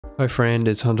Hi friend,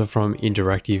 it's Hunter from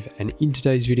Interactive, and in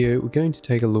today's video we're going to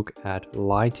take a look at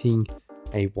lighting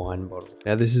a wine bottle.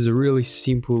 Now this is a really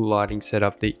simple lighting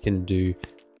setup that you can do to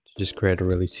just create a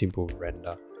really simple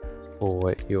render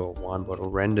for your wine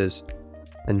bottle renders.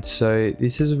 And so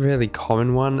this is a fairly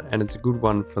common one, and it's a good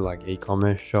one for like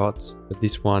e-commerce shots, but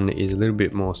this one is a little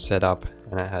bit more set up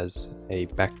and it has a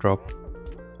backdrop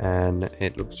and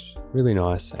it looks really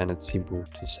nice and it's simple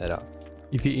to set up.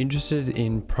 If you're interested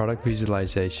in product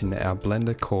visualization, our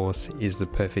Blender course is the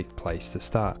perfect place to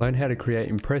start. Learn how to create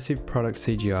impressive product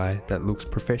CGI that looks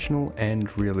professional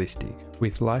and realistic.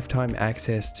 With lifetime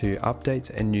access to updates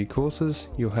and new courses,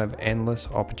 you'll have endless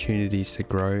opportunities to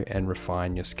grow and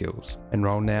refine your skills.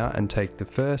 Enroll now and take the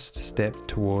first step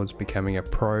towards becoming a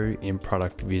pro in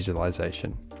product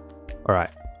visualization.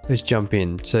 Alright, let's jump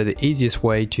in. So the easiest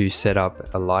way to set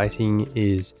up a lighting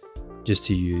is just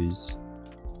to use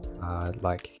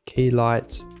like key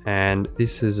lights, and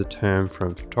this is a term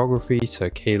from photography. So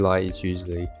key light is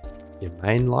usually your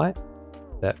main light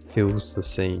that fills the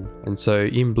scene, and so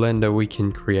in Blender we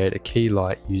can create a key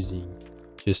light using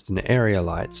just an area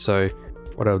light. So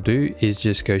what I'll do is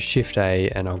just go Shift A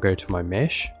and I'll go to my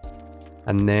mesh,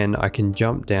 and then I can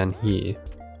jump down here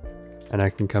and I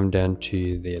can come down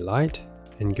to the light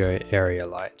and go area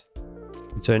light.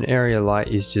 And so an area light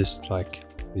is just like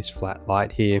this flat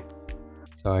light here.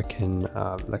 So I can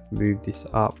like move this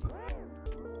up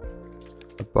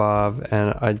above,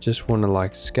 and I just want to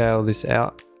like scale this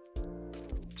out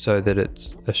so that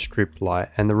it's a strip light.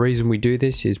 And the reason we do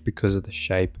this is because of the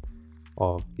shape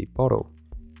of the bottle.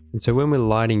 And so when we're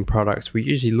lighting products, we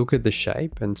usually look at the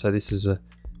shape, and so this is a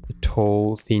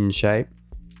tall, thin shape,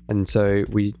 and so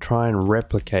we try and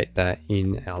replicate that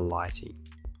in our lighting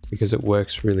because it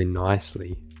works really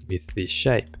nicely with this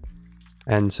shape.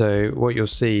 And so what you'll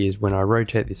see is when I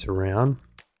rotate this around,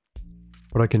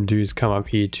 what I can do is come up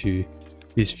here to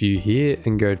this view here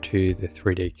and go to the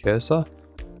 3D cursor.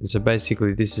 And so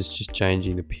basically this is just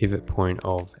changing the pivot point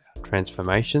of our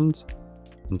transformations.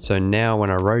 And so now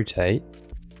when I rotate,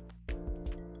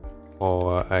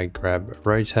 or I grab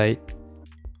rotate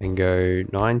and go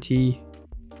 90,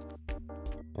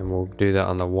 and we'll do that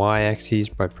on the Y axis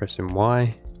by pressing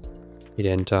Y, hit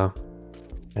enter.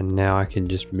 And now I can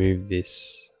just move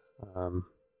this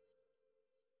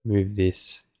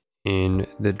in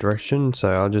the direction.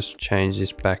 So I'll just change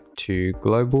this back to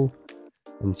global.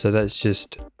 And so that's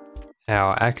just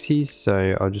our axes.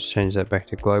 So I'll just change that back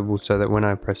to global so that when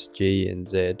I press G and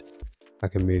Z, I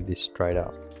can move this straight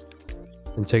up.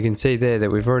 And so you can see there that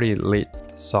we've already lit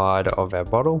the side of our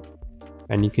bottle,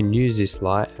 and you can use this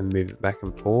light and move it back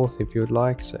and forth if you would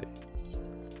like. So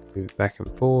move it back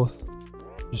and forth.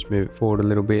 Just move it forward a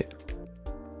little bit,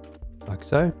 like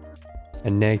so.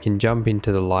 And now you can jump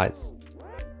into the lights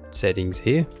settings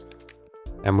here,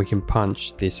 and we can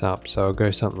punch this up. So I'll go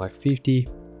something like 50.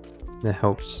 That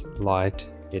helps light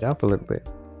it up a little bit.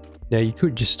 Now you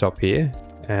could just stop here,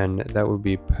 and that would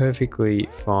be a perfectly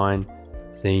fine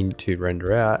scene to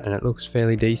render out, and it looks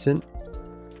fairly decent.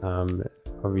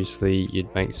 Obviously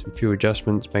you'd make some few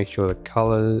adjustments, make sure the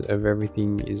color of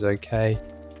everything is okay.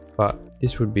 But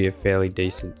this would be a fairly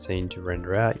decent scene to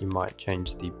render out. You might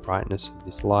change the brightness of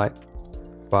this light,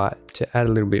 but to add a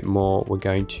little bit more, we're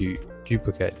going to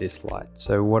duplicate this light.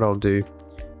 So what I'll do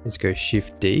is go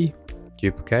Shift D,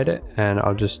 duplicate it, and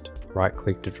I'll just right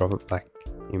click to drop it back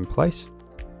in place.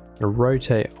 I'll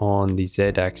rotate on the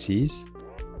Z axis,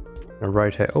 and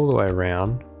rotate all the way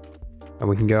around, and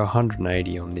we can go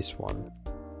 180 on this one.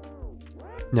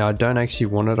 Now I don't actually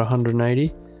want it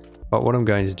 180. But what I'm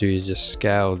going to do is just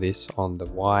scale this on the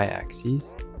Y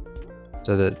axis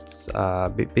so that it's a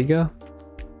bit bigger.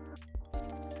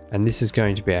 And this is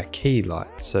going to be our key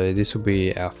light. So this will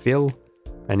be our fill,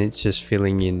 and it's just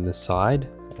filling in the side.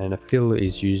 And a fill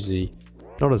is usually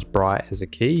not as bright as a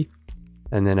key.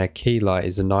 And then a key light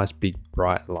is a nice big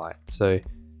bright light. So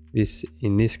this,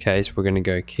 in this case, we're going to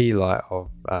go key light of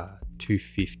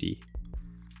 250.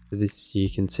 So this, you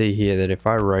can see here that if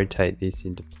I rotate this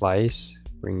into place,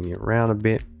 bringing it around a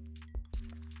bit,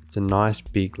 it's a nice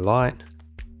big light,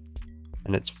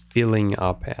 and it's filling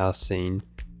up our scene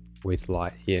with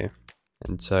light here.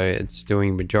 And so it's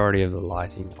doing majority of the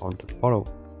lighting onto the bottle.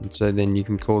 And so then you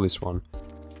can call this one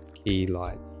key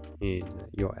light in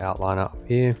your outliner up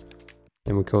here,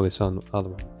 and we call this on the other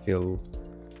one fill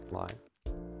light.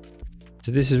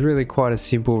 So this is really quite a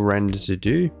simple render to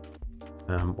do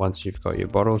once you've got your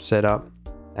bottle set up,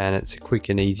 and it's a quick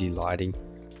and easy lighting.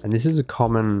 And this is a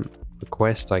common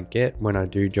request I get when I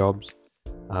do jobs.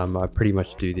 I pretty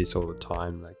much do this all the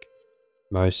time. Like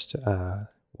most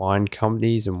wine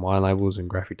companies and wine labels and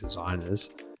graphic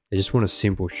designers, They just want a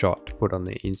simple shot to put on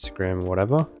their Instagram or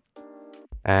whatever,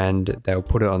 and they'll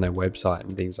put it on their website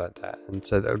and things like that. And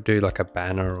so they'll do like a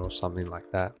banner or something like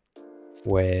that,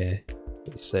 where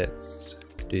let's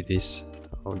do this.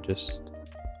 I'll just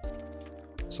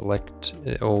select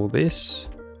all this,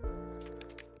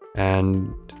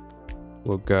 and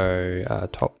we'll go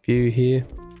top view here,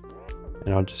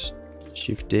 and I'll just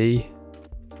Shift D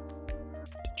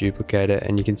to duplicate it.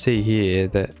 And you can see here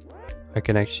that I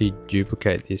can actually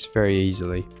duplicate this very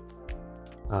easily,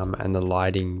 and the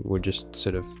lighting will just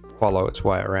sort of follow its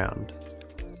way around.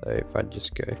 So if I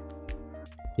just go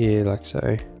here like so,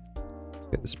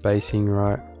 get the spacing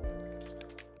right,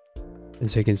 and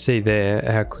so you can see there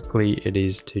how quickly it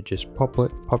is to just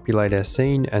populate our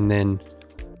scene. And then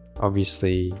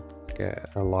obviously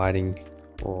a lighting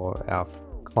or our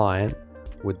client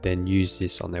would then use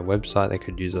this on their website. They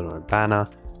could use it on a banner,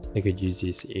 they could use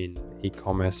this in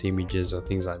e-commerce images or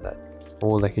things like that,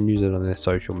 or they can use it on their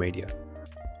social media.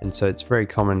 And so it's a very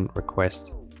common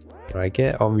request that I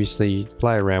get. Obviously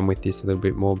play around with this a little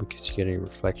bit more because you're getting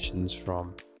reflections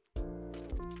from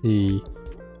the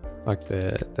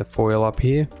foil up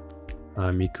here.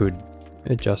 You could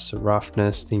adjust the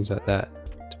roughness, things like that,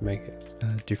 to make it a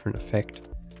different effect,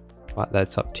 but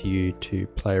that's up to you to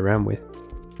play around with.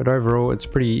 But overall, it's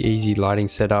pretty easy lighting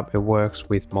setup. It works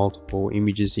with multiple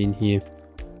images in here,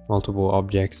 multiple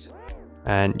objects,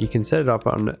 and you can set it up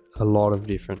on a lot of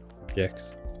different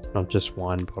objects, not just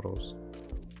wine bottles.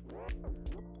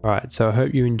 Alright, so I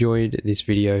hope you enjoyed this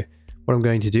video. What I'm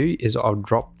going to do is I'll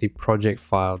drop the project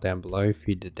file down below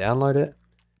for you to download it,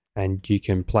 and you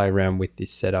can play around with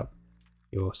this setup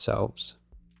yourselves.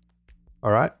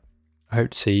 Alright, I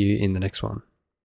hope to see you in the next one.